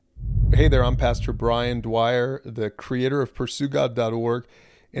Hey there, I'm Pastor Brian Dwyer, the creator of PursueGod.org.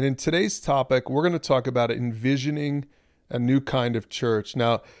 And in today's topic, we're going to talk about envisioning a new kind of church.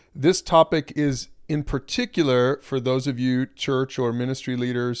 Now, this topic is in particular for those of you church or ministry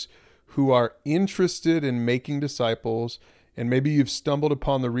leaders who are interested in making disciples, and maybe you've stumbled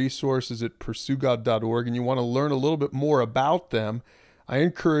upon the resources at PursueGod.org and you want to learn a little bit more about them. I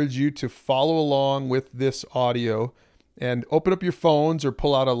encourage you to follow along with this audio and open up your phones or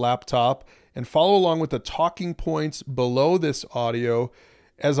pull out a laptop and follow along with the talking points below this audio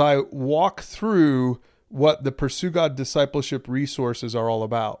as I walk through what the Pursue God discipleship resources are all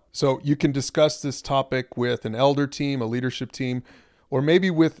about. So you can discuss this topic with an elder team, a leadership team, or maybe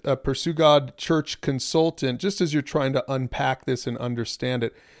with a Pursue God church consultant, just as you're trying to unpack this and understand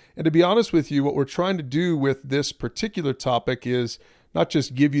it. And to be honest with you, what we're trying to do with this particular topic is not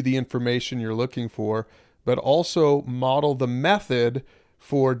just give you the information you're looking for, but also model the method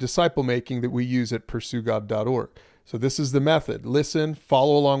for disciple making that we use at PursueGod.org. So this is the method. Listen,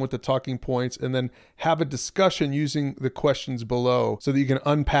 follow along with the talking points, and then have a discussion using the questions below so that you can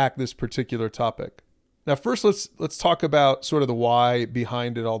unpack this particular topic. Now, first, let's talk about sort of the why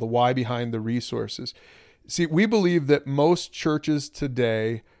behind it all, the why behind the resources. See, we believe that most churches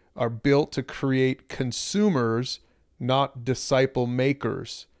today are built to create consumers, not disciple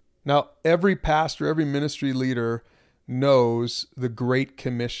makers. Now, every pastor, every ministry leader knows the Great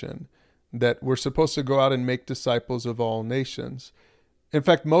Commission, that we're supposed to go out and make disciples of all nations. In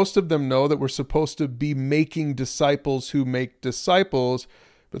fact, most of them know that we're supposed to be making disciples who make disciples,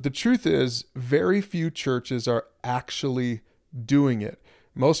 but the truth is, very few churches are actually doing it.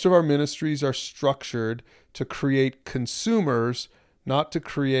 Most of our ministries are structured to create consumers, not to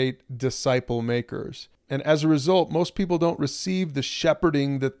create disciple makers. And as a result, most people don't receive the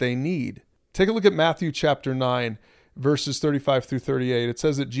shepherding that they need. Take a look at Matthew chapter 9, verses 35 through 38. It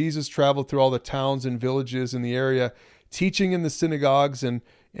says that Jesus traveled through all the towns and villages in the area, teaching in the synagogues and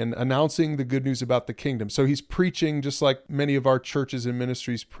announcing the good news about the kingdom. So he's preaching just like many of our churches and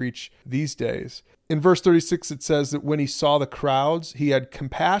ministries preach these days. In verse 36, it says that when he saw the crowds, he had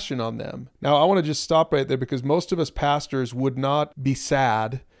compassion on them. Now, I want to just stop right there because most of us pastors would not be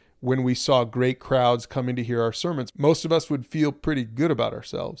sad when we saw great crowds coming to hear our sermons. Most of us would feel pretty good about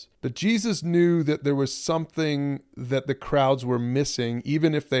ourselves. But Jesus knew that there was something that the crowds were missing,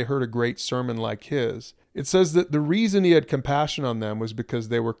 even if they heard a great sermon like his. It says that the reason he had compassion on them was because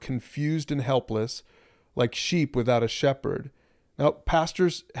they were confused and helpless, like sheep without a shepherd. Now,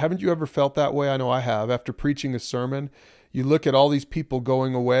 pastors, haven't you ever felt that way? I know I have. After preaching a sermon, you look at all these people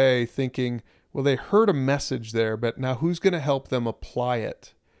going away thinking, well, they heard a message there, but now who's going to help them apply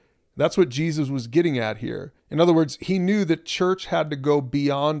it? That's what Jesus was getting at here. In other words, he knew that church had to go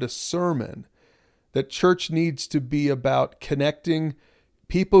beyond a sermon, that church needs to be about connecting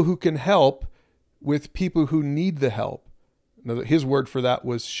people who can help with people who need the help. Now, his word for that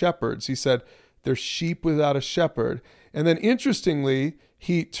was shepherds. He said, they're sheep without a shepherd. And then interestingly,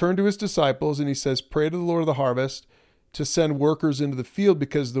 he turned to his disciples and he says, pray to the Lord of the harvest to send workers into the field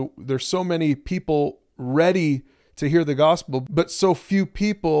because there's so many people ready to hear the gospel, but so few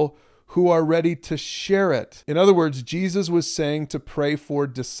people who are ready to share it. In other words, Jesus was saying to pray for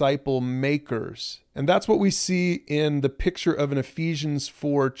disciple makers. And that's what we see in the picture of an Ephesians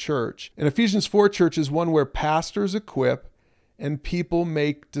 4 church. An Ephesians 4 church is one where pastors equip and people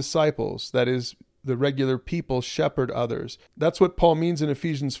make disciples. That is, the regular people shepherd others. That's what Paul means in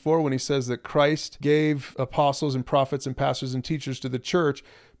Ephesians 4 when he says that Christ gave apostles and prophets and pastors and teachers to the church,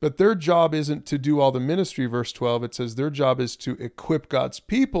 but their job isn't to do all the ministry. Verse 12, it says their job is to equip God's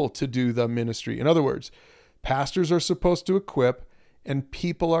people to do the ministry. In other words, pastors are supposed to equip and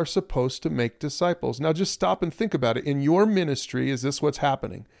people are supposed to make disciples. Now just stop and think about it. In your ministry, is this what's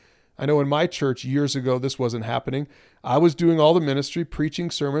happening? I know in my church years ago, this wasn't happening. I was doing all the ministry,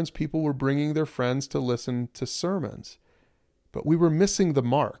 preaching sermons. People were bringing their friends to listen to sermons. But we were missing the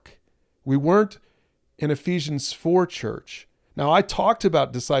mark. We weren't an Ephesians 4 church. Now, I talked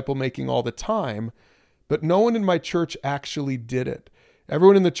about disciple making all the time, but no one in my church actually did it.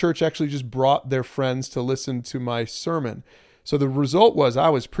 Everyone in the church actually just brought their friends to listen to my sermon. So the result was I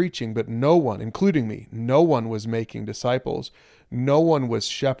was preaching, but no one, including me, no one was making disciples. No one was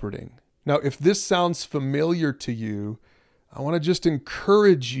shepherding. Now, if this sounds familiar to you, I want to just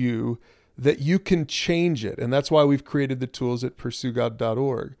encourage you that you can change it. And that's why we've created the tools at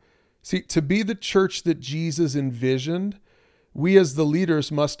PursueGod.org. See, to be the church that Jesus envisioned, we as the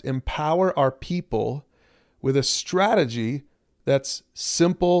leaders must empower our people with a strategy that's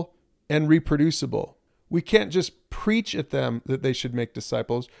simple and reproducible. We can't just preach at them that they should make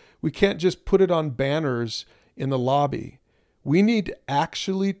disciples. We can't just put it on banners in the lobby. We need to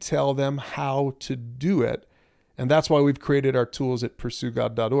actually tell them how to do it. And that's why we've created our tools at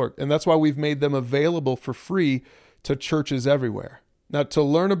pursuegod.org. And that's why we've made them available for free to churches everywhere. Now, to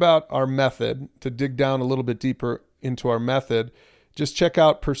learn about our method, to dig down a little bit deeper into our method, just check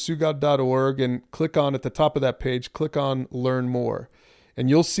out pursuegod.org and click on, at the top of that page, click on Learn More. And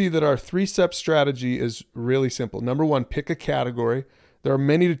you'll see that our 3-step strategy is really simple. Number 1, pick a category. There are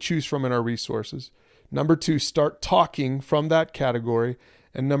many to choose from in our resources. Number 2, start talking from that category.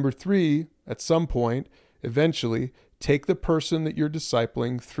 And number 3, at some point, eventually, take the person that you're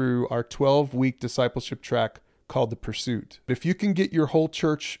discipling through our 12-week discipleship track called The Pursuit. If you can get your whole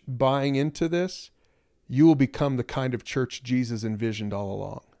church buying into this, you will become the kind of church Jesus envisioned all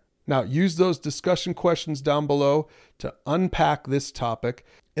along. Now, use those discussion questions down below to unpack this topic,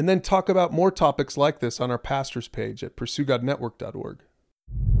 and then talk about more topics like this on our pastors page at pursuegodnetwork.org.